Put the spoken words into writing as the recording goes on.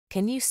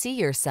Can you see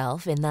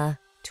yourself in the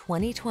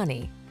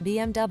 2020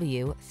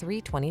 BMW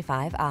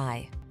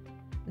 325i?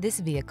 This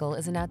vehicle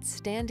is an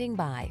outstanding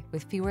buy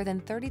with fewer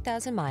than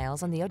 30,000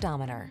 miles on the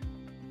odometer.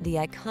 The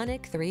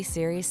iconic 3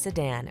 Series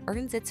sedan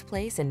earns its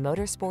place in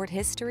motorsport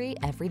history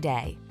every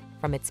day.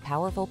 From its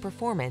powerful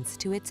performance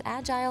to its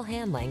agile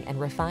handling and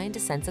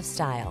refined sense of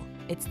style,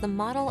 it's the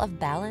model of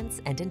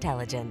balance and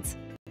intelligence.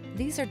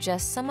 These are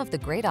just some of the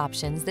great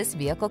options this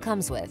vehicle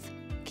comes with: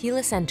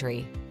 keyless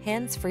entry,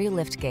 hands-free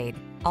liftgate,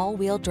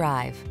 all-wheel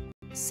drive,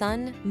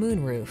 sun,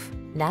 moonroof,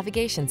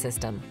 navigation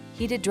system,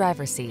 heated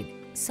driver's seat,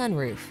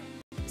 sunroof,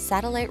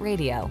 satellite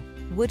radio,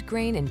 wood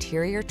grain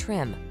interior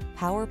trim,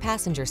 power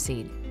passenger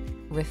seat.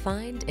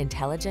 Refined,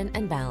 intelligent,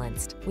 and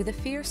balanced with a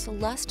fierce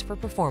lust for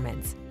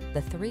performance,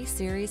 the 3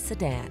 Series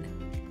sedan.